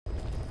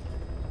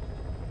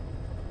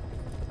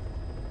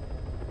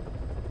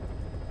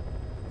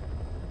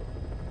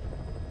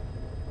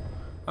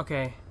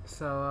Okay,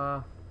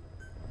 so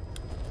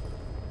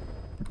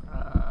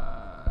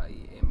I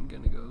am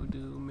gonna go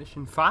do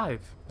mission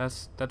 5.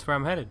 That's where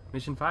I'm headed.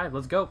 Mission 5.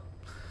 Let's go.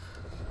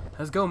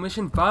 Let's go.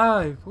 Mission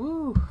 5.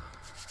 Woo.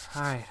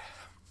 All right.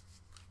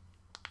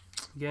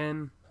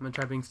 Again, I'm gonna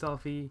try being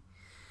stealthy.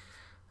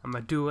 I'm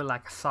gonna do it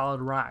like a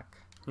solid rock.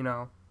 You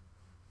know,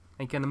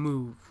 ain't gonna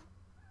move.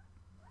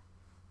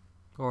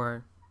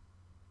 Or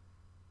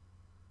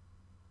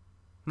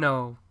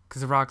no,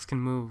 because the rocks can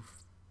move.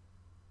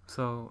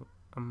 So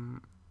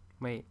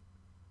wait.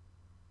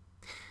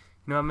 You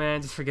know what,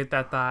 man? Just forget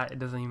that thought. It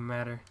doesn't even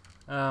matter.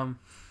 Boy.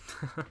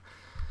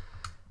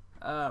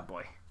 I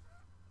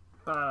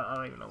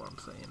don't even know what I'm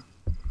saying.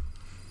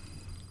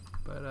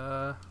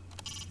 But,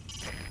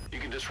 You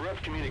can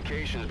disrupt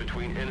communications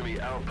between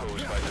enemy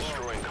outposts by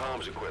destroying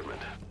comms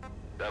equipment.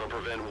 That'll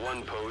prevent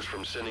one post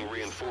from sending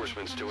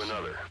reinforcements to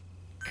another.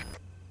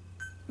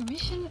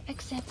 Mission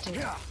accepted.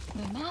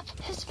 The map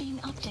has been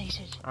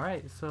updated.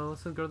 alright, so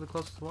let's just go to the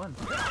closest one.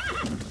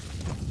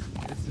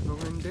 This is what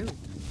we're gonna do.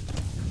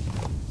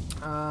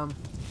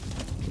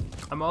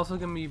 I'm also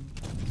gonna be,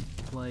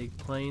 like,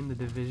 playing The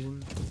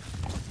Division.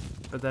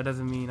 But that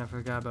doesn't mean I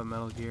forgot about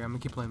Metal Gear. I'm gonna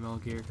keep playing Metal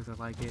Gear because I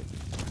like it.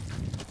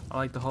 I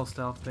like the whole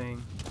stealth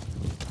thing.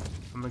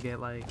 I'm gonna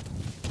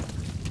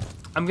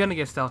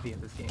get stealthy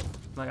at this game.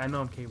 Like, I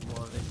know I'm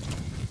capable of it.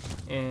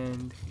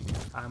 And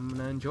I'm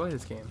gonna enjoy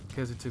this game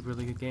because it's a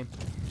really good game.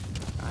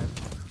 I've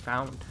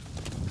found.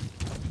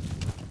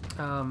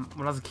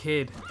 When I was a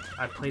kid,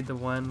 I played the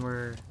one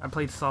where I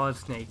played Solid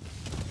Snake.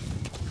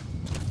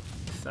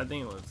 I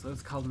think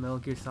it's called Metal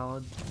Gear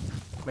Solid.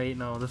 Wait,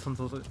 no, this one's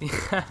also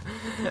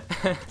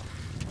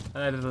that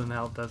doesn't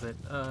help, does it?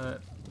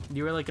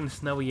 You were like in a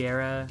snowy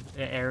area.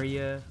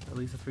 At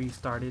least that's where you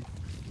started.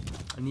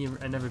 I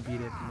never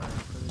beat it.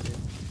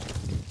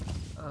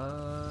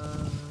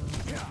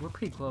 We're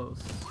pretty close.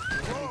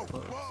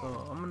 So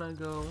I'm gonna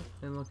go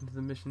and look into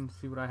the mission,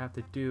 see what I have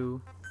to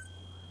do.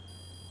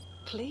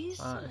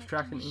 Please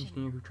Extract an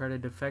engineer who tried to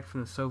defect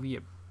from the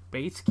Soviet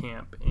base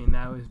camp and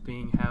now is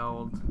being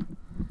held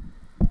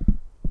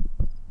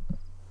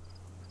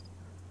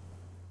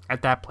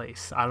at that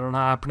place. I don't know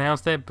how I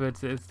pronounced it,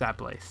 but it's that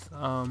place.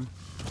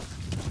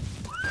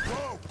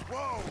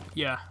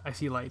 Yeah, I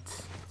see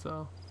lights.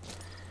 So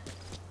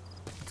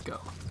let's go.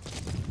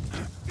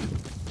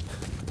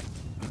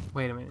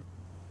 Wait a minute.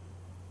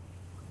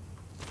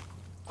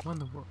 What in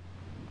the world?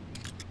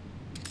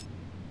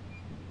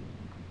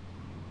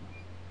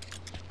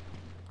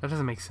 That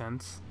doesn't make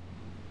sense.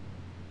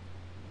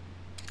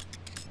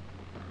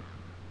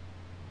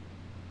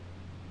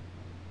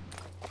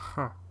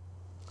 Huh.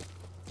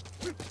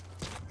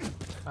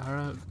 I don't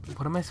know.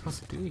 What am I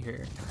supposed to do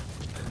here?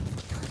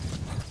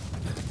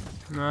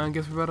 I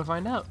guess we're about to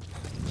find out.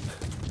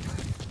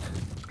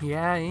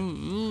 Yeah.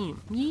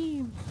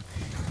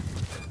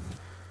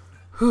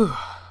 Whew.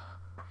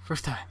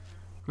 First time.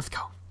 Let's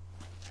go.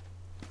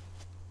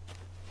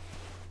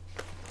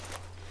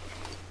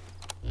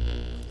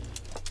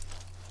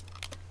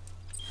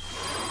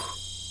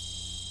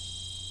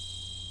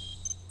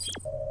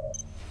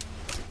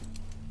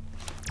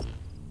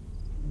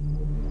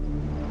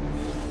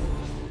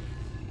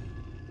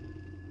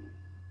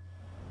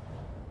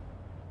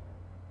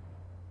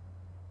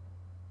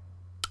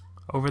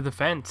 Over the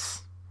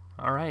fence.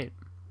 Alright.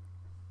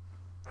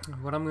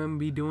 What I'm going to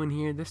be doing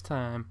here this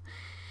time.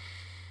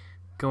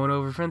 Going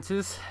over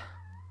fences.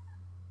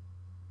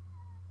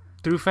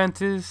 Through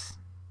fences.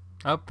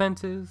 Up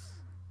fences.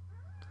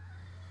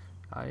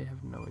 I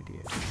have no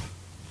idea.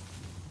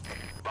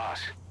 Boss,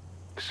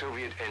 the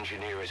Soviet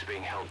engineer is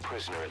being held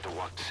prisoner at the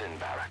Wak Sin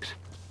barracks.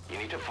 You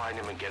need to find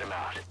him and get him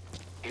out.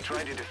 He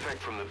tried to defect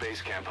from the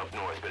base camp up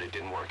north, but it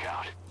didn't work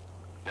out.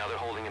 Now they're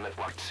holding him at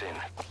Wak Sin.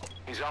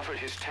 He's offered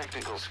his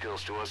technical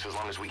skills to us as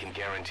long as we can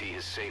guarantee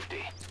his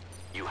safety.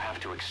 You have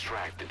to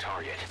extract the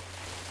target.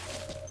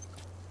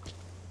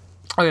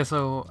 Okay,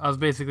 so I was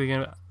basically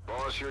gonna...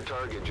 Boss, your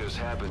target just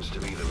happens to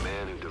be the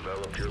man who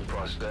developed your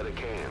prosthetic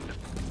hand.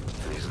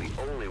 And he's the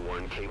only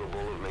one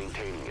capable of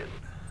maintaining it.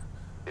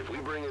 If we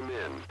bring him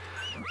in,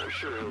 I'm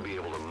sure he'll be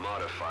able to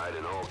modify it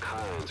in all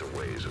kinds of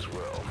ways as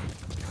well.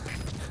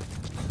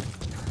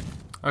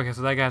 Okay,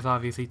 so that guy's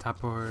obviously top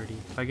priority.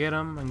 If I get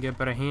him, I can get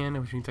better hand,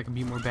 which means I can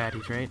beat more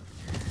baddies, right?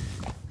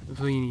 That's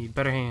what you need.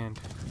 Better hand.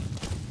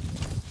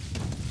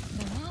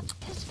 The map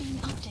has been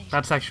updated.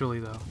 Not sexually,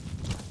 though.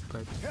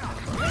 But...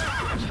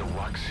 That's the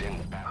Wak Sin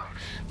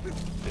barracks.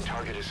 The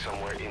target is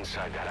somewhere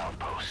inside that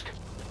outpost.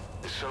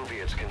 The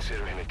Soviets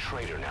consider him a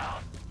traitor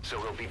now,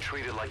 so he'll be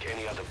treated like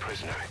any other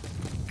prisoner.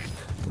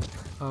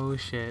 Oh,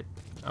 shit.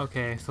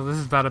 Okay, so this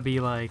is about to be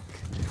like...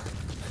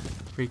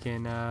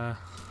 freaking,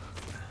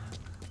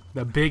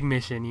 the big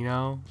mission, you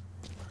know?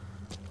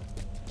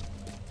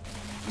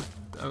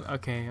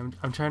 Okay,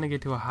 I'm trying to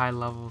get to a high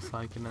level so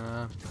I can,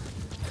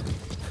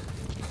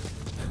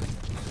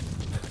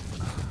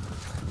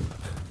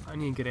 I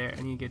need to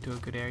get to a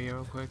good area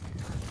real quick.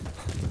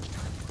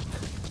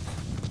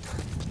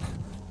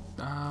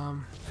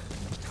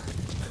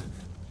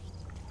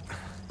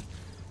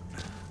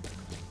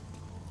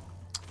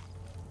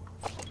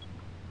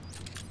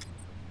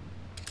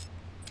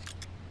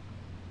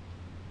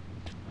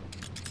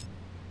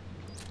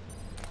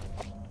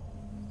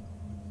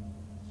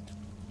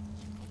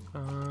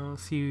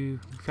 Let's see.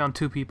 We found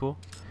 2 people.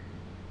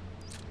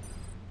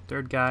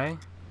 Third guy.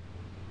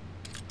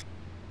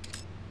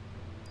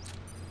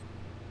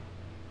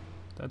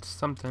 That's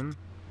something.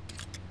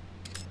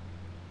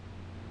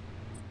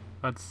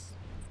 That's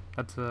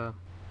a...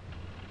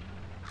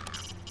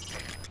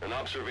 An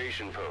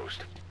observation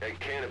post. That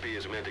canopy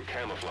is meant to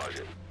camouflage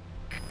it.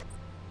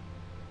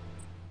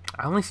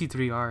 I only see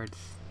 3 guards.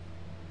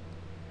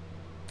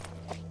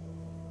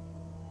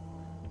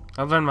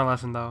 I've learned my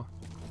lesson though.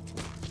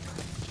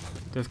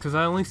 Just because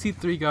I only see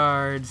 3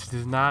 guards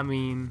does not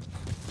mean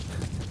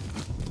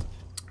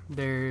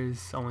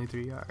there's only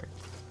 3 guards.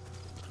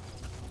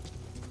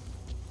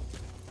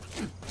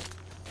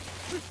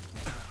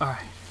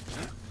 Alright.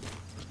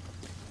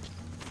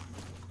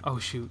 Oh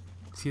shoot.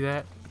 See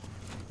that?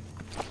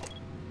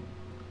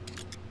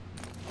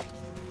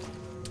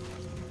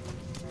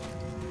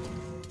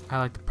 I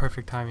like the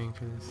perfect timing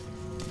for this.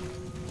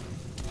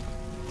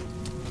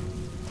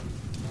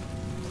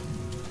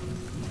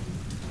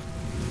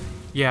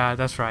 Yeah,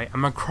 that's right.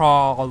 I'm gonna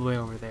crawl all the way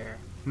over there.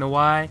 You know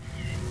why?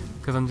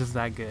 Because I'm just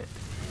that good.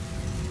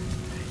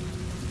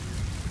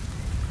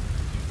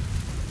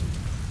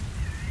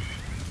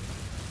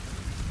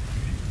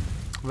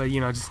 But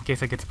you know, just in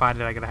case I get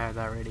spotted, I gotta have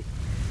that ready.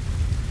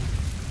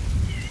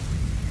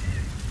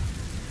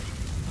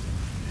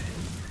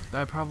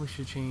 I probably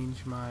should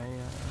change my...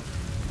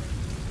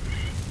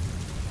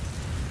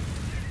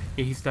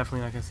 Yeah, he's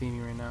definitely not gonna see me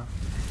right now.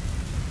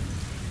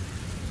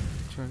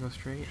 Should I go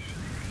straight?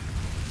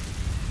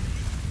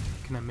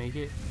 Can I make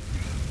it?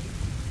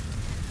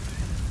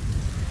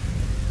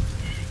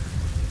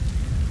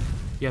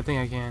 Yeah, I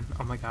think I can.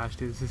 Oh my gosh,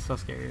 dude, this is so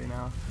scary right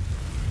now.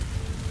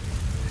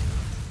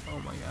 Oh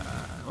my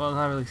god. Well,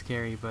 not really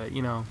scary, but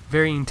you know,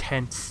 very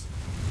intense.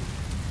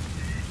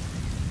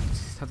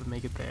 Just have to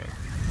make it there.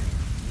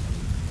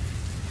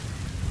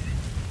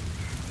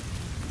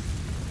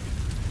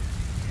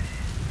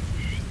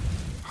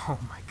 Oh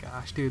my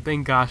gosh, dude,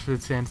 thank gosh for the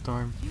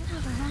sandstorm. You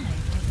have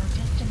arrived at your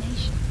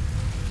destination.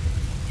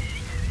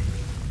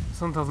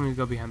 Someone tells me to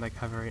go behind that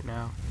cover right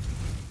now,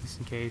 just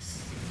in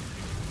case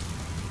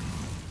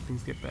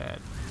things get bad.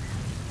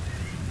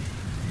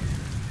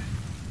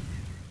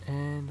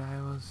 And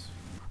I was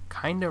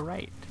kinda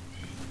right.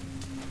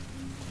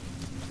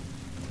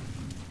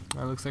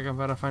 It looks like I'm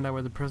about to find out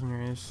where the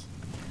prisoner is.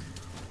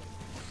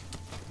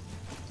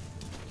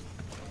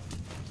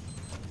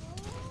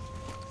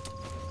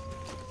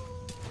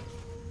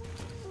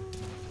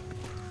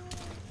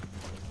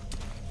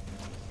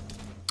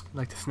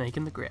 Like the snake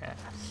in the grass.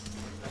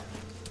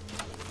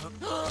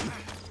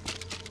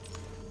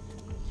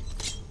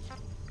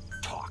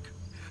 Talk.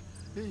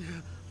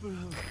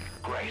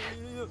 Great.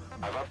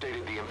 I've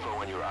updated the info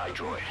on your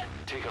iDroid.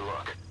 Take a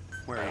look.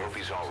 I hope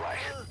he's all right.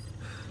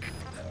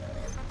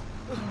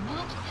 The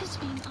map has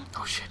been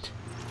updated. Oh shit.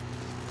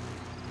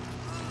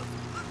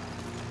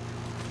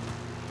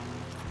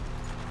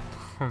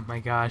 Oh my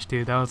gosh,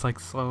 dude, that was like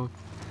so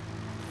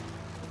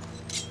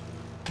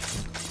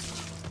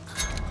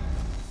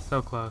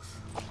close.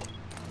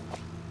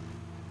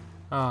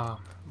 Oh,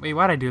 wait,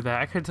 why'd I do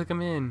that? I could've took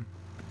him in.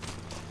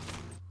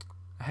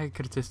 I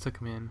could've just took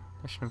him in.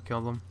 I shouldn't have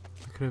killed him.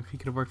 He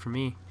could've worked for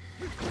me.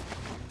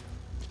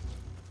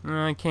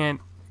 I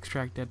can't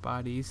extract dead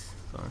bodies,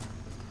 so.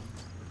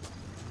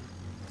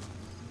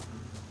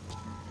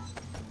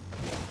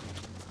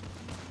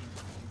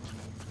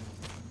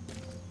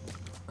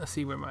 Let's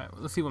see what my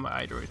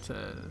iDroid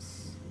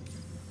says.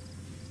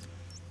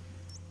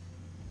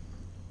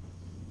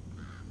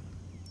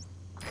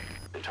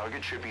 The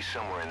target should be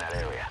somewhere in that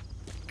area.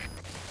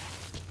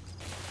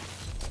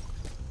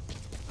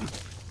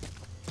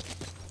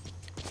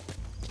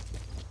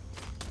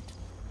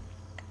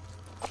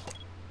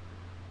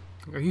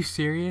 Are you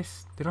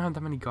serious? They don't have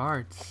that many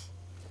guards.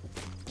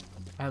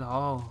 At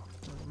all.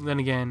 Then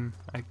again,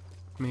 I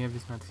may have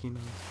just not seen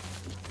them.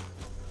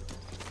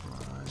 Come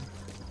on.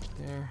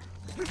 There.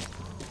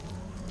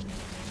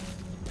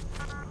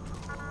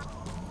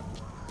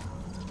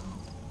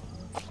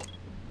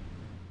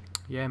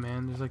 Yeah,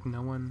 man, there's like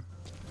no one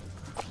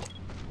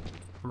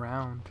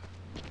around.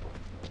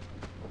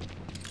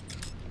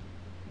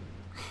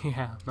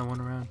 Yeah, no one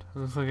around. It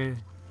looks like I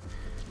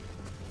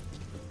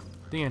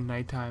think at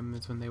nighttime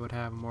is when they would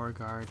have more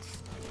guards.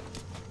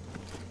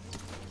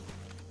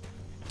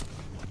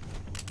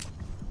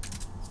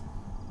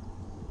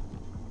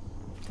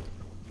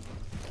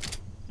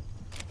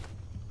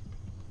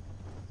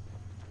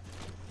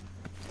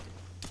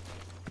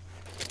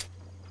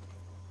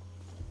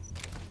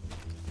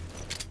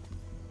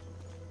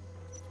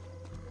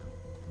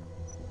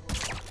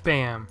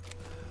 Bam.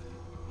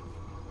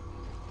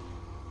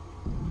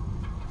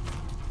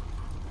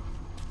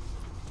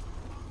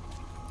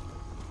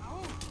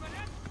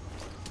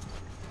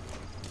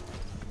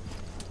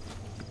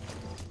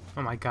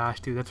 Oh my gosh,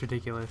 dude, that's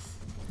ridiculous.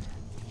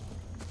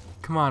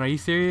 Come on, are you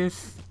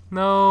serious?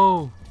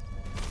 No!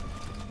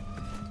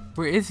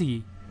 Where is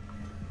he?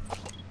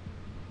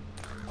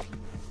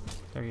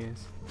 There he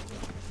is.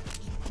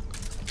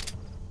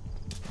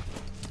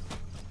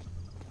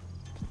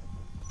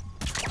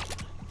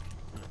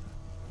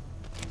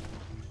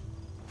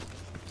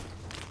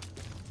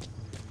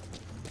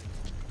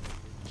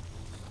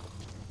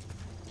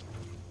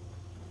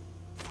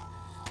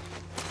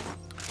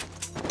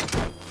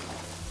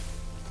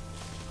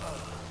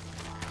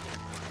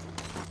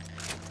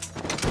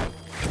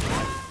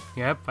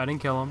 Yep, I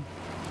didn't kill him.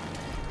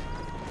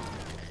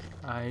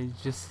 I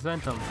just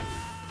sent him.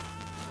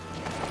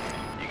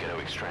 You gotta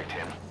extract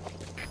him.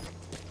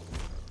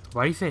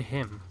 Why do you say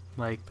him?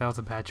 Like, that was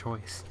a bad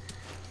choice.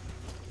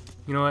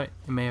 You know what?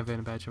 It may have been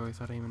a bad choice.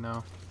 I don't even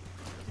know.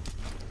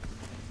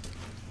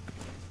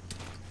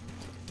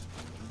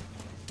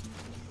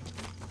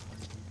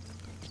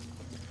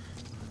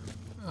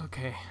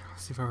 Okay,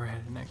 let's see where we're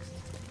headed next.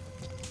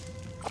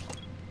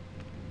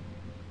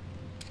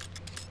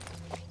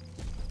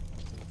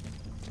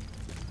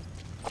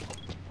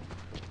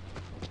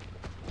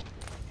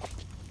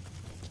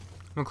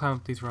 I'm gonna climb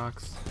up these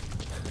rocks.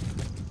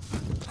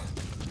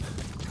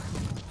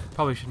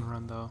 Probably shouldn't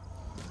run though.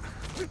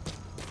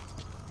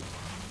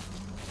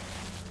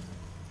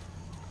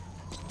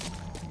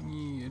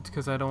 Yeah, it's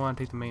because I don't want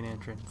to take the main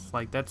entrance.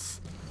 Like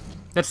that's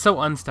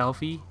so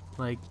unstealthy.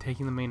 Like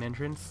taking the main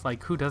entrance.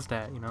 Like who does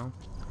that? You know.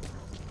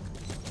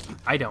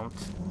 I don't.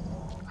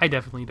 I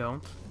definitely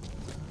don't.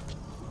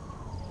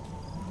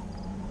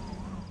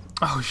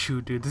 Oh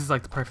shoot, dude! This is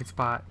like the perfect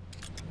spot.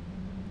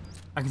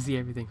 I can see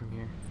everything from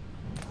here.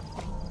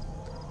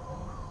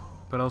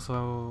 But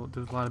also,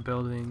 there's a lot of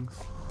buildings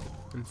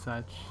and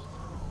such.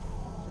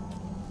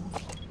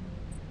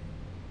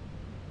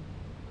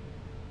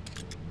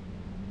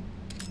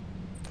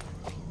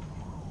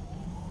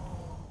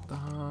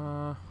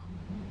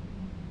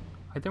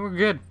 I think we're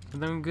good. I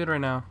think we're good right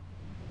now.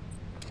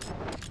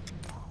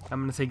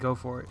 I'm gonna say go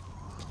for it.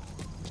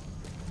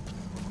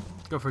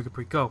 Go for it,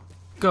 Capri. Go.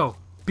 Go.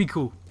 Be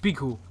cool. Be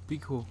cool. Be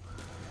cool.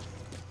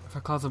 If I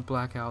cause a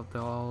blackout,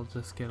 they'll all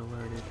just get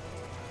alerted.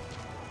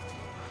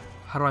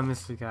 How do I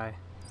miss the guy?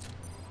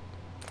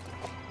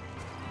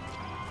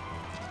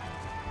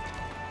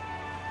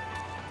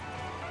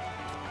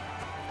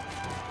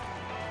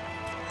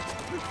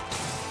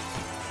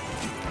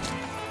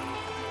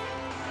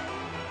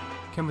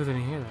 Can't believe I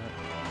didn't hear that.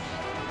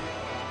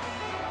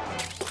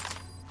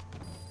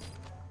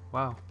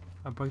 Wow,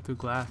 I broke through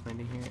glass and I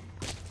didn't hear it.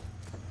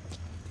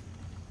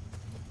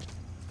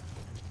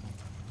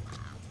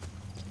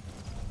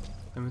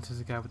 That means there's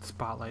a guy with the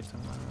spotlight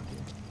somewhere around here.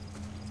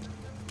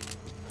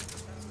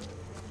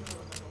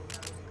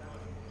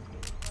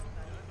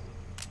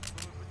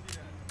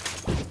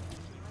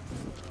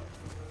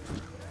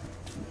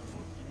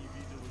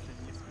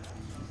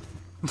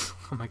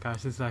 Oh my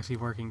gosh, this is actually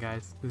working,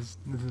 guys. This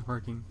is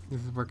working.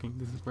 This is working.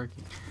 This is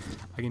working.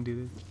 I can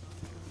do this.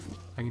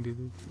 I can do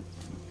this.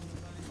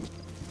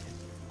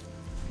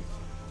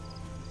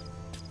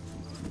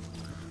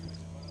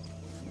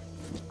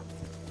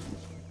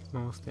 I'm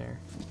almost there.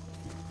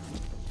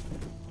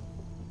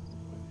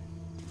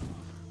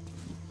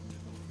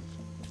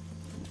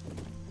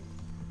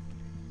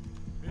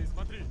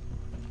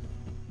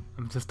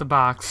 I'm just a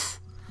box.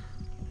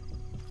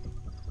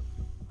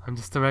 I'm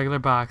just a regular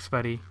box,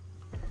 buddy.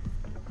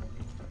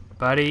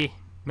 Buddy,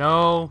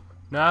 no,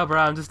 no, bro,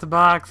 I'm just a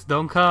box.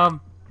 Don't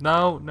come.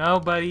 No, no,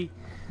 buddy.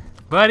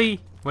 Buddy,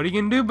 what are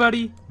you gonna do,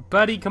 buddy?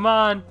 Buddy, come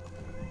on.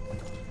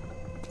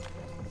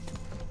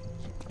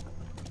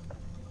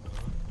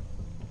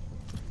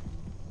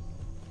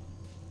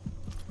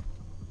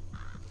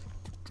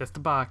 Just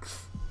a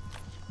box.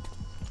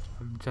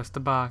 I'm just a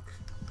box.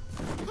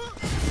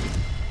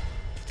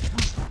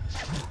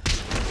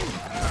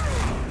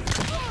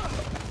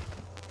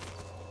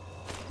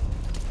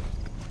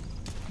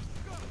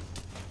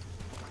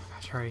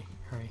 Hurry,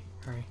 hurry,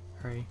 hurry,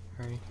 hurry,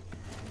 hurry.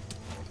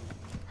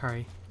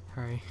 Hurry,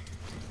 hurry.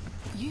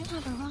 You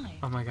have arrived.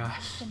 Oh my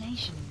gosh.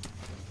 Destination.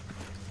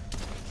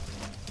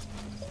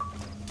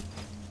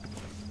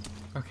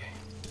 Okay.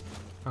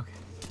 Okay.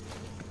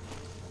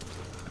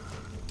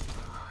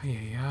 Ay,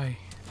 ay, ay.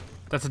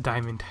 That's a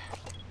diamond.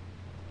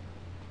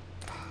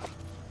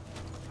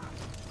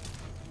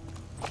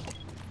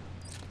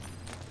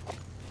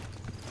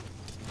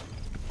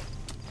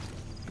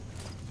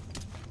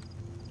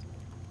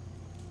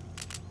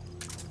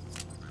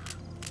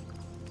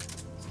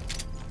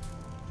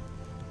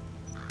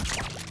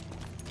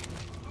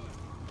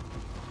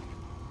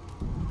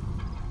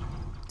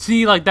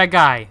 See, like that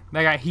guy,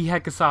 he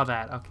hecka saw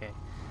that. Okay.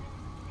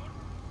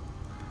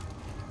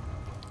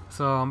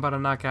 So I'm about to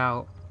knock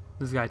out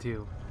this guy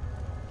too.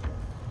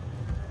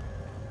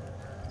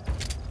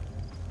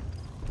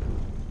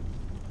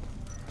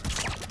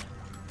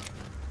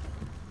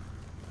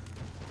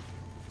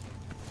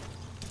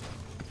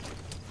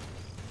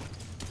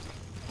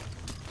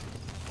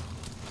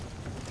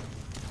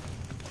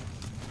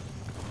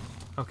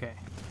 Okay.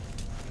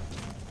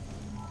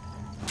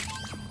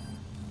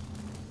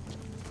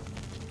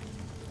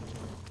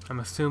 I'm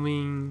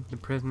assuming the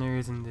prisoner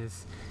is in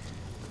this.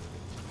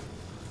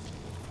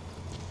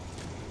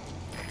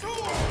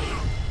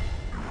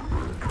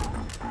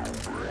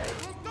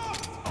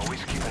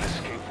 Always keep an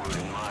escape route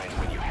in mind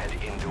when you head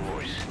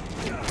indoors.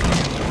 If you get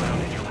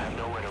surrounded, you'll have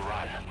nowhere to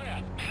run.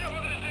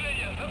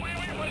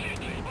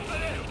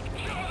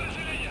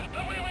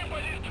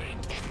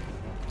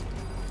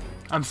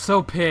 I'm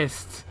so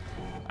pissed.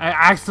 I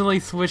accidentally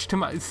switched to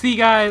my. See,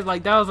 guys,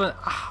 like that was a.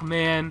 Ah,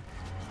 man.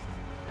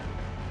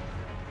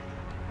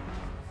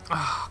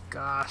 Oh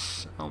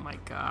gosh. Oh my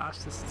gosh.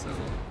 This is so.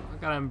 I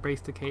gotta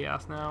embrace the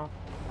chaos now.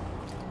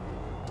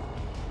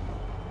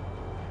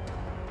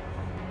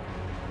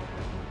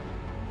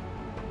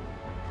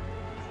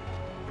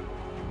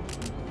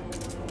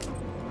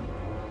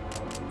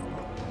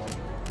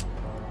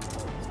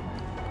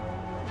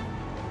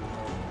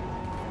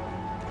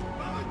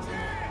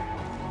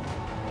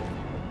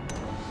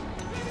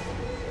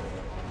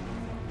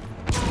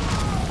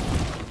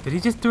 Did he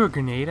just throw a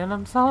grenade at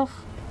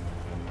himself?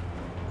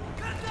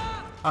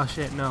 Oh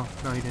shit, no.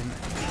 No, he didn't.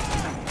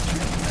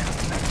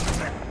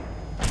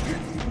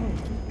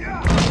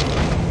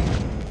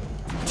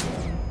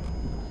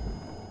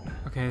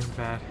 Okay, this is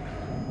bad.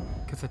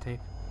 Cassette tape.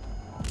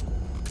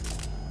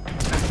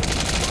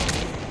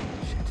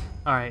 Shit.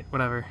 Alright,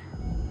 whatever.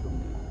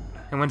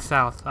 It went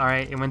south.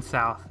 Alright, it went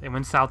south. It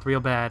went south real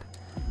bad.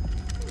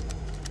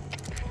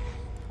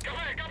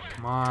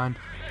 Come on.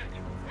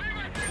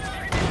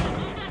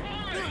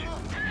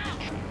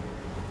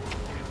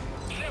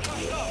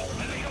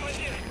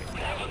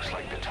 Looks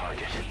like the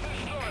target.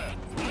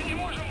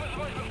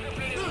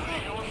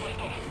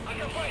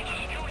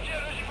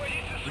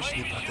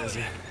 Обычные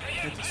протезы.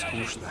 Это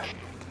скучно.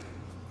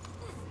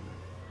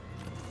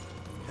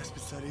 Я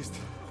специалист.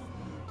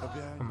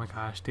 Oh my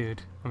gosh,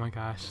 dude. Oh my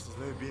gosh.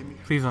 Создаю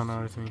биомеханику. Please don't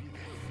notice me.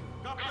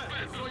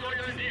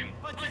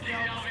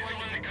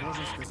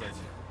 Можно сказать.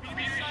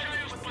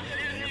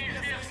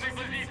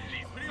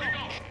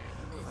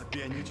 А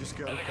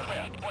бионическая рука.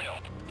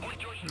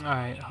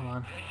 Alright, hold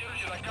on.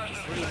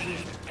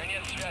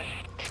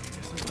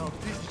 Я создал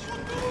тысячи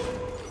таких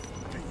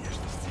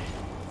конечностей.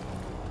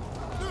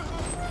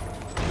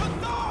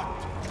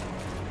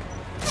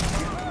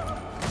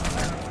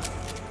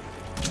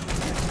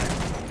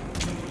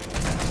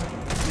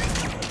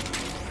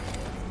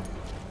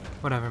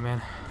 Whatever,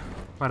 man.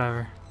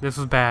 Whatever. This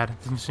was bad.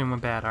 This mission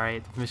went bad,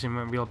 alright? This mission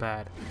went real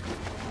bad.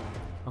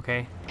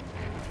 Okay?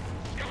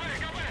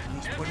 Не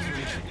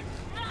используешь.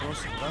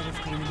 Просто даже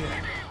в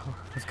Кремле.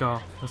 Let's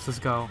go. Let's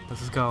just go. Let's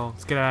just go.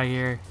 Let's get out of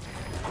here.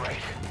 Great.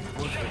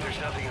 If there's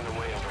nothing in the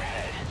way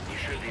overhead, you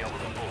should be able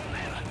to bolt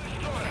them.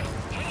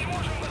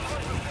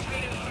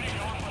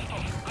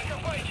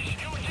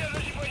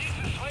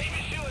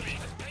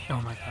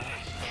 Oh my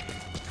gosh.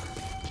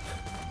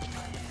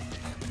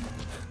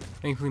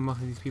 Thankfully, most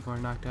of these people are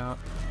knocked out.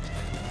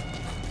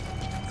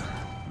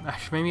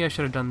 Actually, maybe I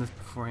should have done this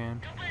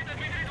beforehand.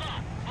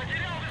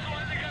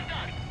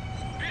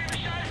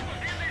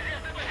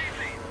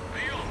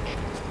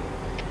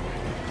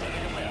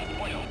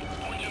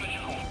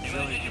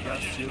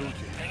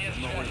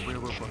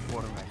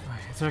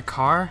 Is there a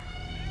car?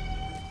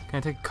 Can I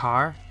take a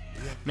car?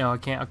 No, I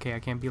can't. Okay, I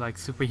can't be like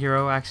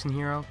superhero, action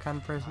hero kind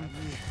of person.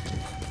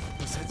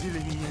 Посадили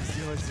меня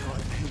сделать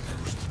золотые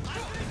игрушки.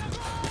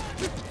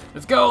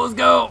 Let's go, let's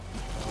go!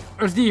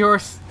 Where's the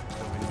horse?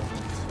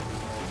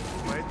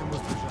 Поэтому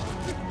сбежал.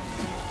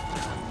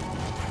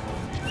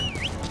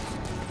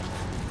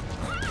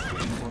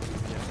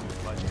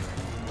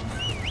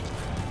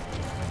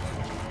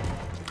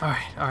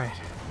 Alright, alright.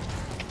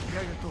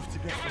 Я готов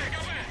тебя слушать.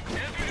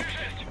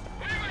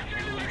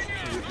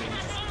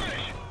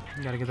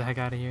 Gotta get the heck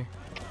out of here.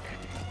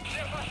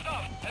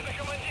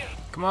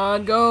 Come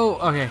on, go!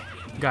 Okay,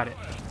 got it.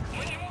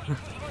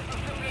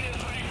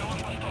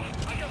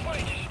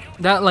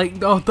 That,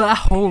 like, oh, that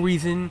whole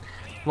reason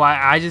why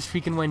I just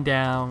freaking went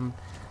down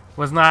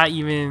was not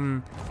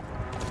even...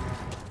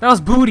 That was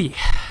booty!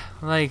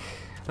 Like,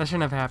 that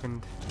shouldn't have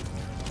happened.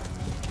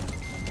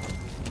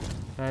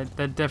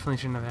 That definitely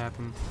shouldn't have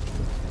happened.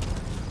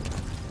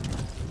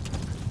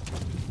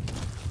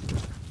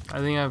 I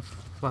think I've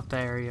left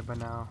that area by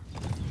now.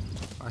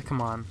 Like, come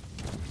on.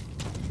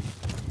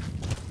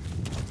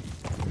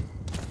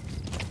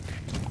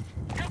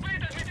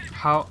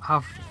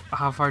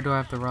 How far do I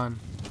have to run?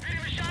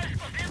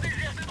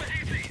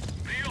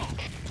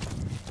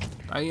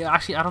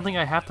 Actually, I don't think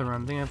I have to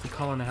run. I think I have to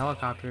call in a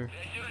helicopter.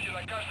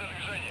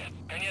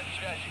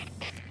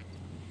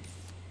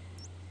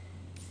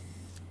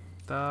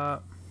 How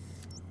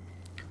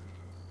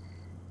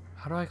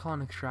do I call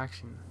an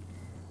extraction?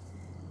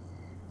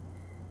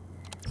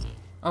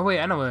 Oh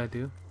wait, I know what I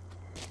do.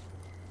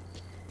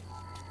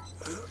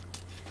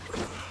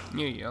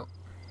 Here you go.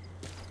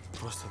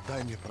 Просто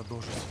дай мне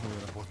продолжить свою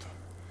работу.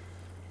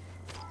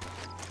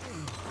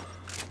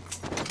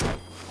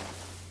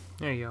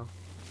 There you go.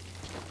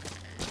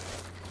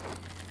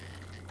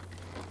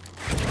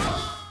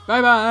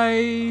 Bye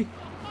bye.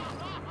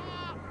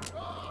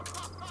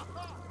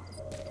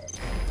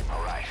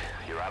 All right,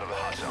 you're out of the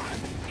hot zone.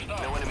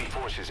 No enemy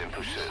forces in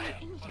pursuit.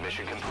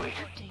 Mission complete.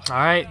 All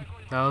right,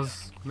 that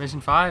was mission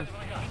 5.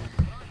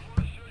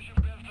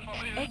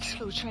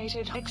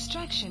 Exfiltrated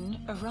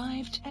extraction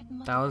arrived at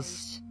That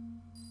was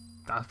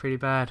pretty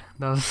bad.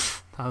 That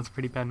was a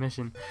pretty bad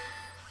mission.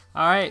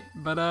 All right,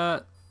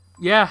 but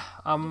yeah,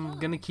 I'm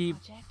gonna keep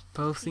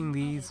posting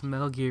these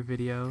Metal Gear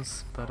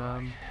videos, but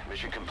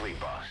Mission complete,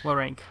 boss. what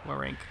rank? What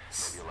rank?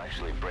 You'll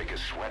actually break a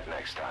sweat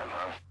next time,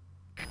 huh?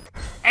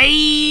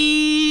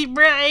 Hey,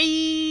 bro,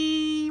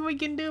 we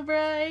can do,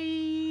 bro.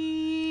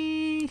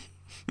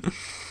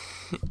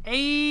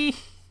 Hey.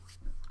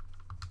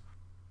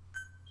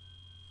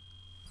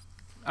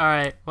 All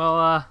right.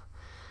 Well,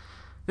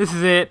 this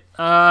is it.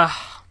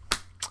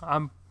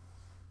 I'm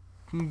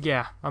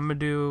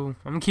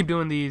gonna keep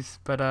doing these,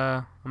 but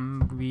I'm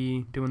gonna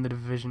be doing the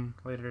Division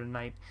later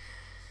tonight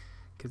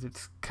because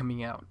it's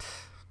coming out.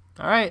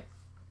 All right.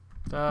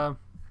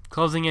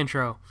 Closing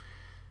intro.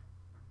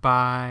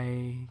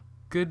 Bye.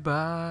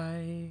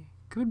 Goodbye.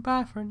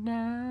 Goodbye for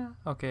now.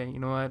 Okay, you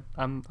know what?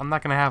 I'm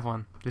not gonna have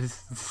one.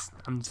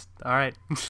 I'm just all right.